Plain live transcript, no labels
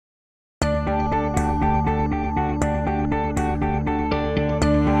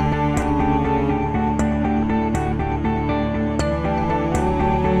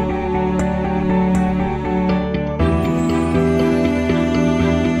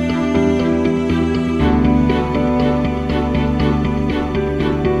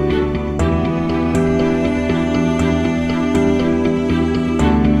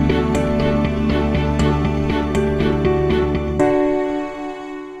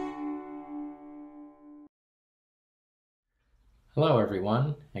Hello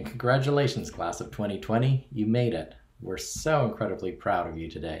everyone, and congratulations class of 2020, you made it. We're so incredibly proud of you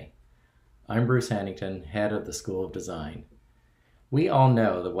today. I'm Bruce Hanington, head of the School of Design. We all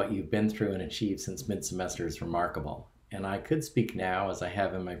know that what you've been through and achieved since mid-semester is remarkable, and I could speak now, as I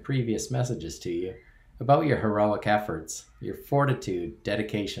have in my previous messages to you, about your heroic efforts, your fortitude,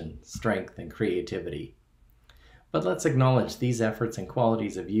 dedication, strength, and creativity. But let's acknowledge these efforts and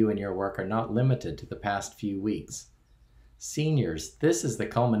qualities of you and your work are not limited to the past few weeks. Seniors, this is the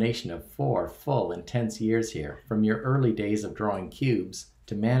culmination of 4 full, intense years here, from your early days of drawing cubes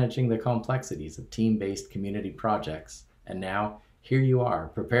to managing the complexities of team-based community projects. And now, here you are,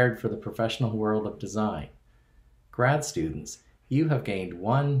 prepared for the professional world of design. Grad students, you have gained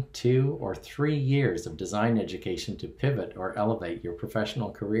 1, 2, or 3 years of design education to pivot or elevate your professional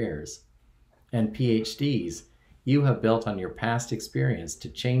careers. And PhDs, you have built on your past experience to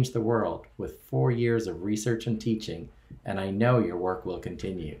change the world with 4 years of research and teaching, and I know your work will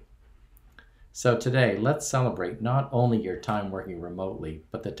continue. So today, let's celebrate not only your time working remotely,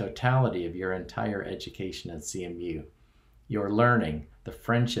 but the totality of your entire education at CMU, your learning, the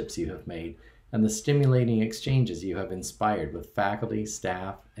friendships you have made, and the stimulating exchanges you have inspired with faculty,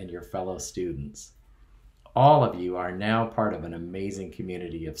 staff, and your fellow students. All of you are now part of an amazing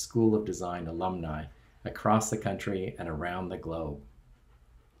community of School of Design alumni across the country and around the globe.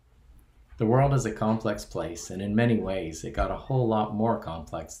 The world is a complex place, and in many ways, it got a whole lot more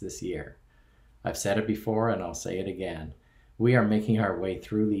complex this year. I've said it before, and I'll say it again. We are making our way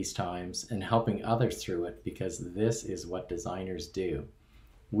through these times and helping others through it because this is what designers do.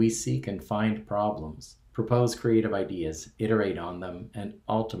 We seek and find problems, propose creative ideas, iterate on them, and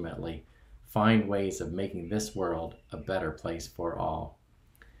ultimately find ways of making this world a better place for all.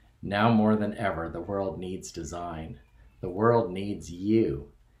 Now more than ever, the world needs design. The world needs you.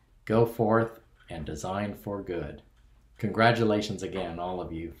 Go forth and design for good. Congratulations again, all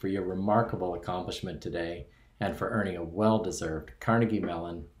of you, for your remarkable accomplishment today and for earning a well-deserved Carnegie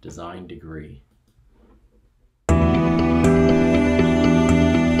Mellon design degree.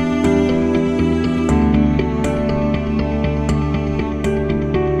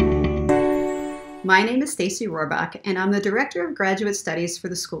 My name is Stacie Rohrbach, and I'm the Director of Graduate Studies for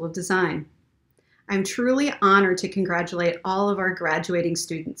the School of Design. I'm truly honored to congratulate all of our graduating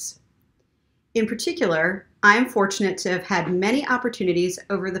students. In particular, I'm fortunate to have had many opportunities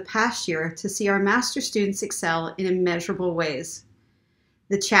over the past year to see our master students excel in immeasurable ways.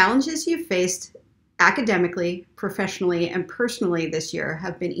 The challenges you've faced academically, professionally, and personally this year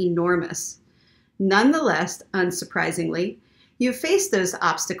have been enormous. Nonetheless, unsurprisingly, you've faced those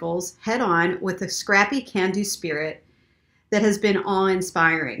obstacles head-on with a scrappy can-do spirit that has been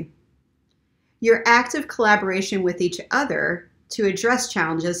awe-inspiring. Your active collaboration with each other to address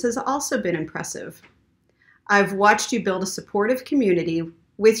challenges has also been impressive. I've watched you build a supportive community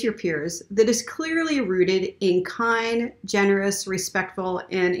with your peers that is clearly rooted in kind, generous, respectful,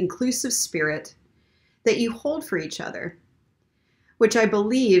 and inclusive spirit that you hold for each other, which I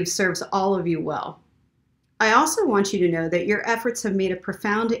believe serves all of you well. I also want you to know that your efforts have made a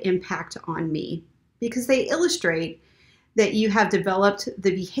profound impact on me because they illustrate that you have developed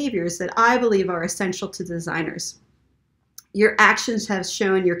the behaviors that I believe are essential to designers. Your actions have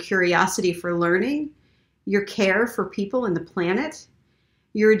shown your curiosity for learning, your care for people and the planet,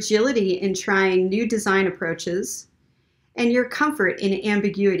 your agility in trying new design approaches, and your comfort in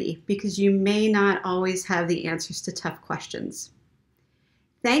ambiguity because you may not always have the answers to tough questions.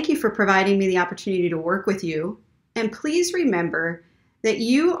 Thank you for providing me the opportunity to work with you, and please remember that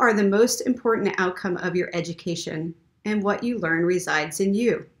you are the most important outcome of your education, and what you learn resides in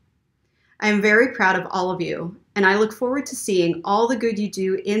you. I am very proud of all of you, and I look forward to seeing all the good you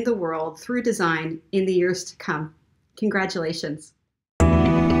do in the world through design in the years to come. Congratulations.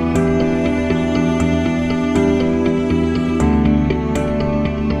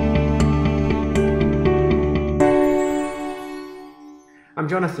 I'm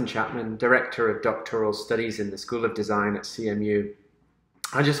Jonathan Chapman, Director of Doctoral Studies in the School of Design at CMU.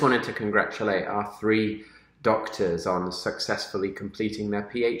 I just wanted to congratulate our 3 doctors on successfully completing their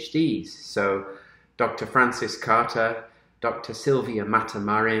PhDs. So Dr. Francis Carter, Dr. Sylvia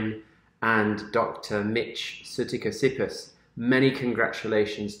Matamarin, and Dr. Mitch Sutikasipas. Many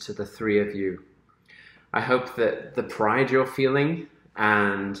congratulations to the 3 of you. I hope that the pride you're feeling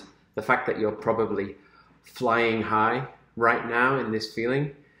and the fact that you're probably flying high right now in this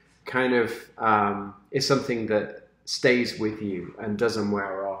feeling kind of is something that stays with you and doesn't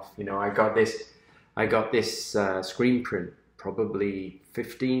wear off. You know, I got this screen print probably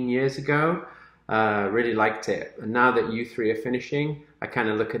 15 years ago. Really liked it. And now that you 3 are finishing, I kind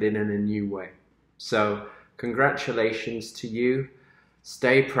of look at it in a new way. So congratulations to you.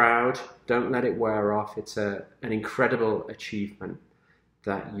 Stay proud. Don't let it wear off. It's an incredible achievement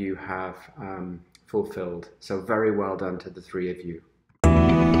that you have fulfilled. So very well done to the three of you.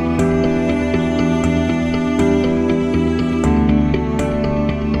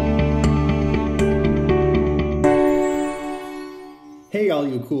 Hey all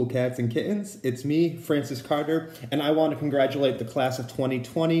you cool cats and kittens, it's me, Francis Carter, and I want to congratulate the class of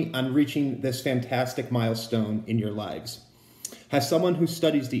 2020 on reaching this fantastic milestone in your lives. As someone who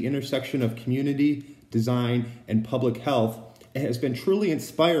studies the intersection of community, design, and public health, it has been truly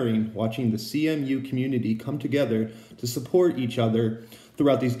inspiring watching the CMU community come together to support each other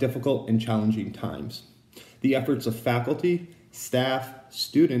throughout these difficult and challenging times. The efforts of faculty, staff,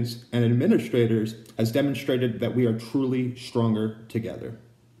 students, and administrators has demonstrated that we are truly stronger together.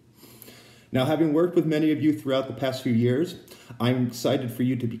 Now, having worked with many of you throughout the past few years, I'm excited for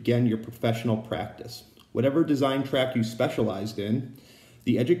you to begin your professional practice. Whatever design track you specialized in,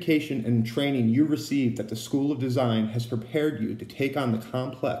 the education and training you received at the School of Design has prepared you to take on the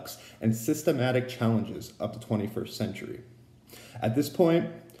complex and systematic challenges of the 21st century. At this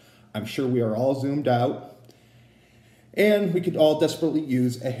point, I'm sure we are all zoomed out, and we could all desperately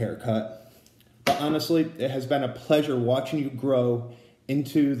use a haircut. But honestly, it has been a pleasure watching you grow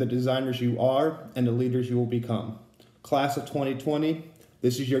into the designers you are and the leaders you will become. Class of 2020,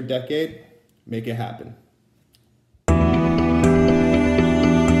 this is your decade. Make it happen.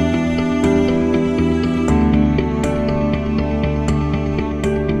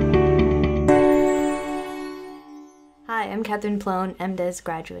 Hi, I'm Cathryn Ploehn, MDes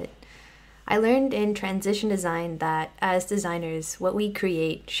graduate. I learned in transition design that as designers, what we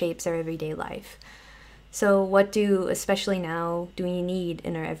create shapes our everyday life. So what do, especially now, do we need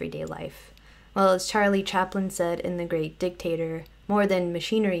in our everyday life? Well, as Charlie Chapman said in The Great Dictator, more than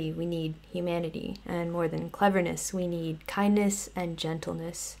machinery, we need humanity, and more than cleverness, we need kindness and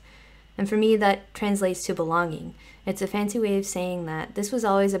gentleness. And for me, that translates to belonging. It's a fancy way of saying that this was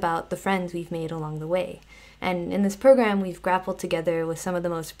always about the friends we've made along the way. And in this program, we've grappled together with some of the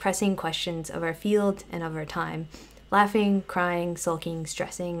most pressing questions of our field and of our time, laughing, crying, sulking,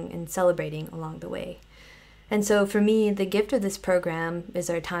 stressing, and celebrating along the way. And so for me, the gift of this program is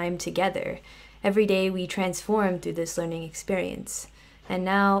our time together. Every day we transform through this learning experience. And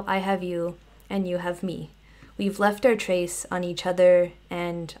now I have you, and you have me. We've left our trace on each other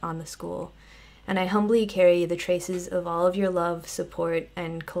and on the school. And I humbly carry the traces of all of your love, support,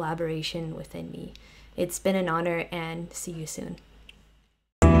 and collaboration within me. It's been an honor, and see you soon.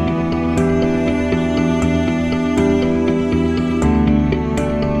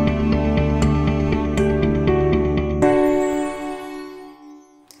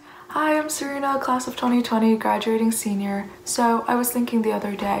 Hi, I'm Serina, class of 2020, graduating senior. So I was thinking the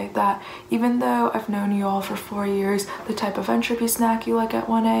other day that even though I've known you all for 4 years, the type of entropy snack you like at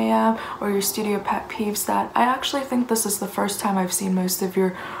 1 a.m. or your studio pet peeves, that I actually think this is the first time I've seen most of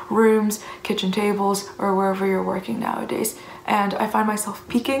your rooms, kitchen tables, or wherever you're working nowadays. And I find myself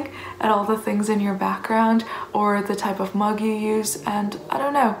peeking at all the things in your background or the type of mug you use, and I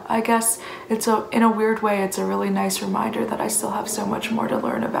don't know, I guess in a weird way, it's a really nice reminder that I still have so much more to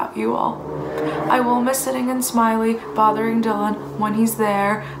learn about you all. I will miss sitting in Smiley, bothering Dylan when he's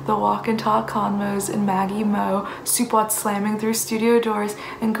there, the walk and talk convos in Maggie Mo, Soupwat slamming through studio doors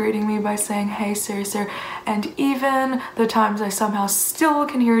and greeting me by saying, "Hey, sir," and even the times I somehow still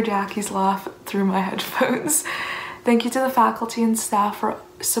can hear Jackie's laugh through my headphones. Thank you to the faculty and staff for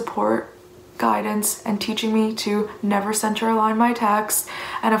support, guidance, and teaching me to never center align my text.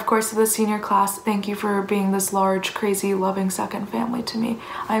 And of course to the senior class, thank you for being this large, crazy, loving second family to me.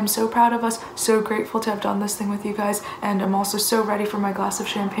 I am so proud of us, so grateful to have done this thing with you guys, and I'm also so ready for my glass of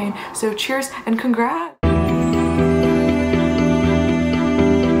champagne. So cheers and congrats!